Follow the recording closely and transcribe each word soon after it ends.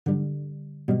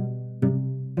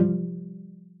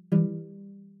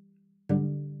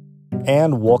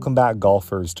And welcome back,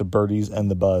 golfers, to Birdies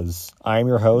and the Buzz. I am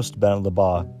your host, Bennett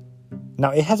LeBas. Now,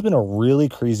 it has been a really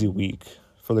crazy week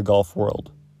for the golf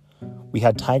world. We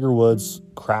had Tiger Woods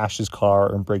crash his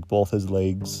car and break both his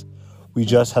legs. We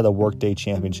just had the Workday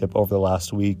Championship over the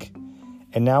last week.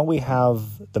 And now we have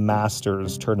the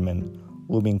Masters tournament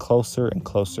looming closer and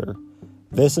closer.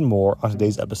 This and more on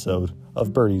today's episode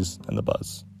of Birdies and the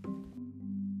Buzz.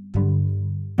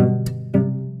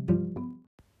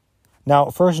 Now,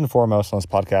 first and foremost on this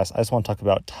podcast, I just want to talk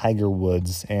about Tiger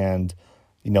Woods and,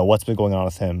 what's been going on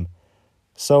with him.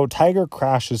 So Tiger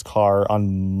crashed his car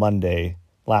on Monday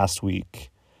last week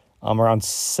around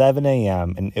 7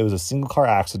 a.m. and it was a single car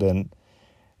accident,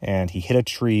 and he hit a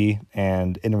tree,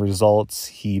 and in the results,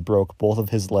 he broke both of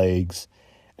his legs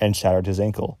and shattered his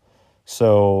ankle.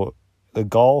 So the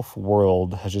golf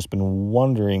world has just been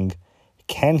wondering,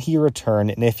 can he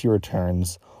return? And if he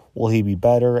returns, will he be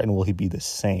better and will he be the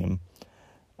same?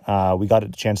 We got a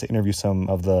chance to interview some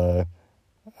of the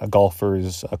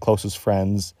golfers' closest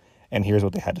friends, and here's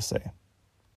what they had to say.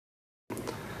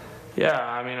 Yeah,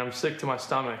 I'm sick to my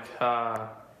stomach.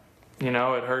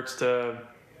 It hurts to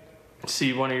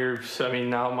see one of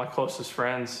now my closest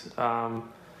friends,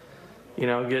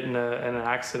 get in an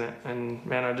accident. And,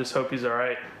 man, I just hope he's all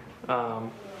right.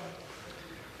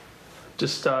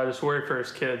 Just worry for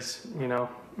his kids,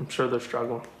 I'm sure they're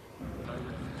struggling.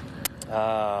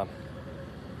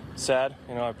 Sad.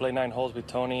 I played 9 holes with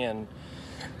Tony, and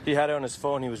he had it on his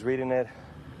phone. He was reading it.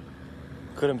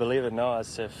 Couldn't believe it. No,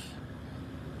 as if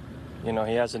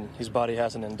his body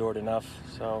hasn't endured enough.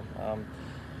 So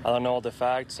I don't know all the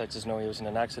facts. I just know he was in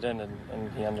an accident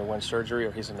and he underwent surgery,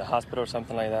 or he's in the hospital or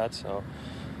something like that. So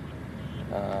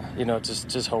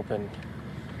just hoping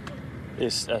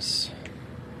is as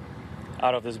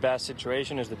out of this bad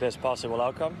situation is the best possible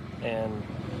outcome, and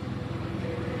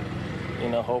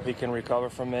hope he can recover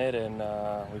from it, and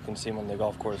we can see him on the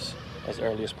golf course as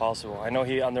early as possible. I know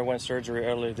he underwent surgery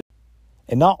earlier.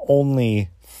 And not only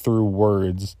through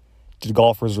words did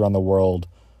golfers around the world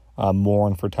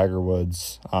mourn for Tiger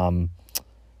Woods,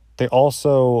 they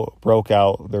also broke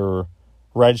out their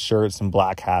red shirts and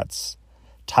black hats,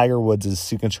 Tiger Woods'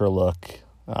 signature look.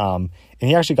 And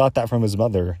he actually got that from his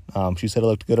mother. She said it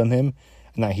looked good on him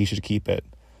and that he should keep it.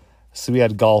 So we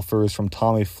had golfers from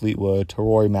Tommy Fleetwood to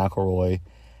Rory McIlroy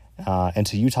and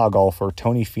to Utah golfer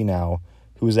Tony Finau,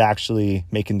 who was actually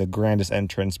making the grandest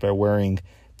entrance by wearing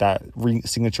that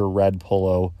signature red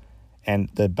polo and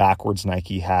the backwards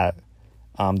Nike hat,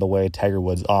 the way Tiger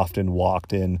Woods often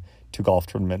walked in to golf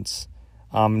tournaments.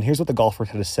 And here's what the golfers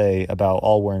had to say about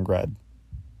all wearing red.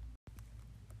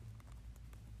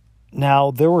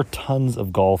 Now, there were tons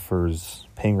of golfers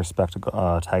paying respect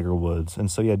to Tiger Woods,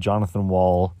 and so you had Jonathan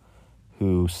Wall,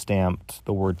 who stamped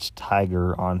the words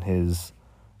Tiger on his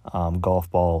golf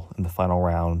ball in the final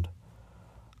round.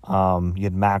 You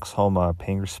had Max Homa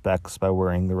paying respects by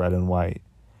wearing the red and white.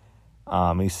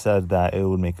 He said that it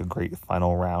would make a great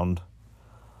final round.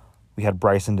 We had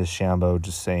Bryson DeChambeau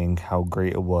just saying how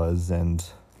great it was, and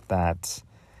that's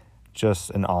just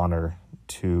an honor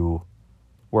to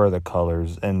wear the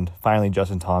colors. And finally,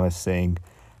 Justin Thomas saying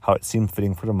how it seemed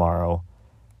fitting for tomorrow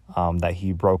that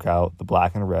he broke out the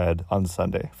black and red on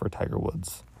Sunday for Tiger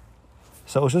Woods.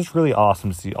 So it was just really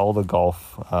awesome to see all the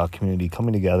golf community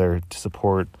coming together to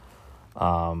support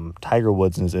Tiger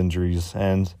Woods and his injuries.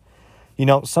 And,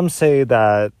 some say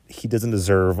that he doesn't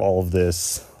deserve all of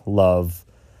this love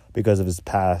because of his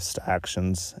past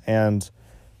actions. And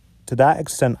to that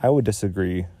extent, I would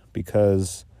disagree,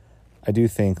 because I do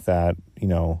think that,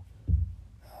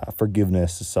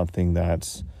 forgiveness is something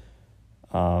that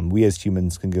we as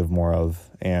humans can give more of,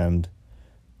 and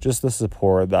just the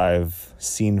support that I've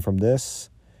seen from this,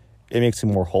 it makes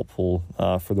me more hopeful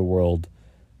for the world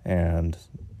and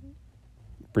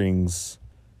brings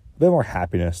a bit more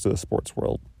happiness to the sports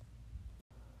world.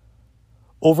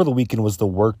 Over the weekend was the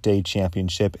Workday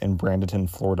Championship in Bradenton,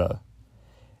 Florida.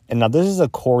 And now this is a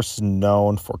course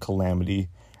known for calamity.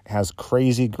 It has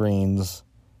crazy greens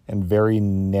and very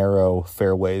narrow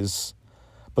fairways.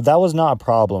 But that was not a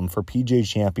problem for PGA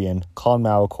champion Collin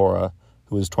Morikawa,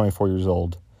 who was 24 years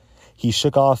old. He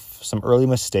shook off some early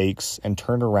mistakes and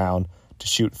turned around to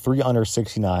shoot 3 under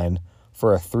 69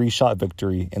 for a 3-shot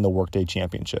victory in the Workday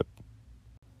Championship.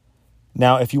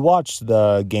 Now, if you watched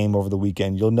the game over the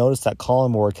weekend, you'll notice that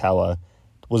Collin Morikawa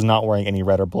was not wearing any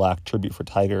red or black tribute for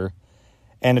Tiger.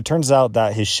 And it turns out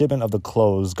that his shipment of the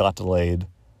clothes got delayed,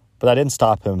 but that didn't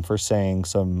stop him from saying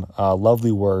some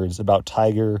lovely words about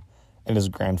Tiger and his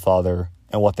grandfather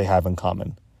and what they have in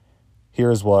common.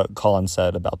 Here's what Collin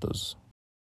said about those.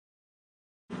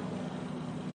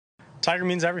 Tiger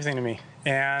means everything to me.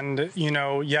 And, you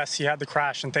know, yes, he had the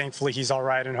crash, and thankfully he's all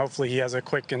right, and hopefully he has a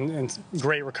quick and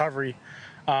great recovery.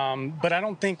 But I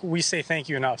don't think we say thank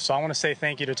you enough. So I want to say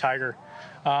thank you to Tiger,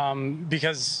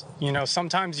 because, you know,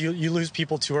 sometimes you lose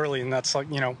people too early, and that's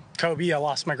like, you know, Kobe. I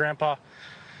lost my grandpa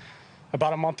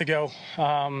about a month ago,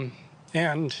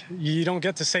 and you don't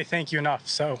get to say thank you enough.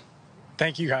 So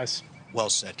thank you, guys. Well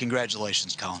said.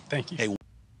 Congratulations, Colin. Thank you. Hey.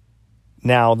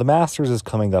 Now, the Masters is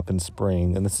coming up in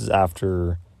spring, and this is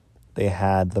after they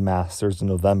had the Masters in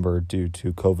November due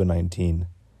to COVID-19.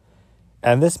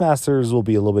 And this Masters will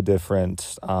be a little bit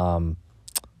different,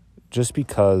 just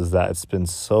because that it's been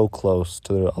so close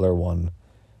to the other one.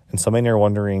 And so many are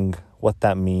wondering what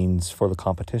that means for the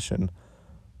competition.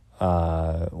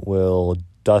 Will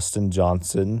Dustin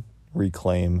Johnson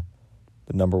reclaim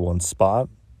the number one spot,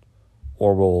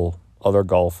 or will other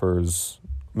golfers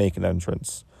make an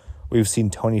entrance? We've seen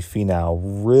Tony Finau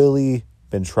really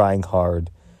been trying hard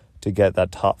to get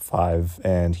that top 5,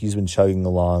 and he's been chugging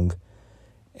along.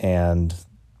 And,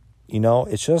 you know,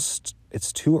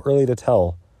 it's too early to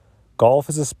tell. Golf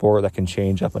is a sport that can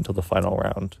change up until the final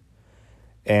round.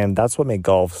 And that's what makes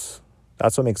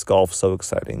golf so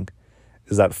exciting,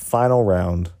 is that final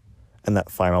round and that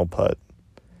final putt.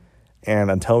 And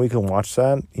until we can watch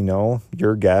that, you know,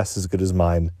 your guess is as good as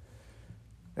mine.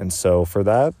 And so for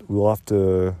that, we will have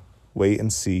to wait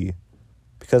and see,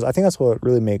 because I think that's what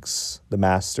really makes the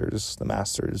Masters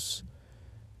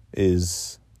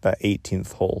is that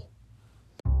 18th hole.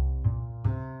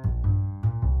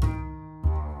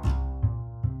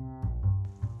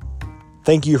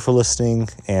 Thank you for listening,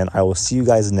 and I will see you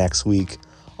guys next week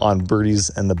on Birdies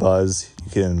and the Buzz.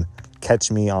 You can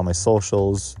catch me on my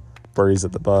socials, Birdies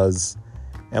at the Buzz,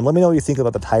 and let me know what you think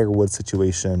about the Tiger Woods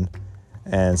situation,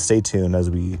 and stay tuned as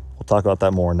we'll talk about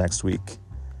that more next week.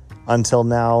 Until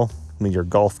now, may your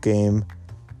golf game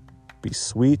be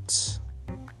sweet,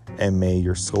 and may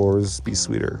your scores be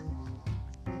sweeter.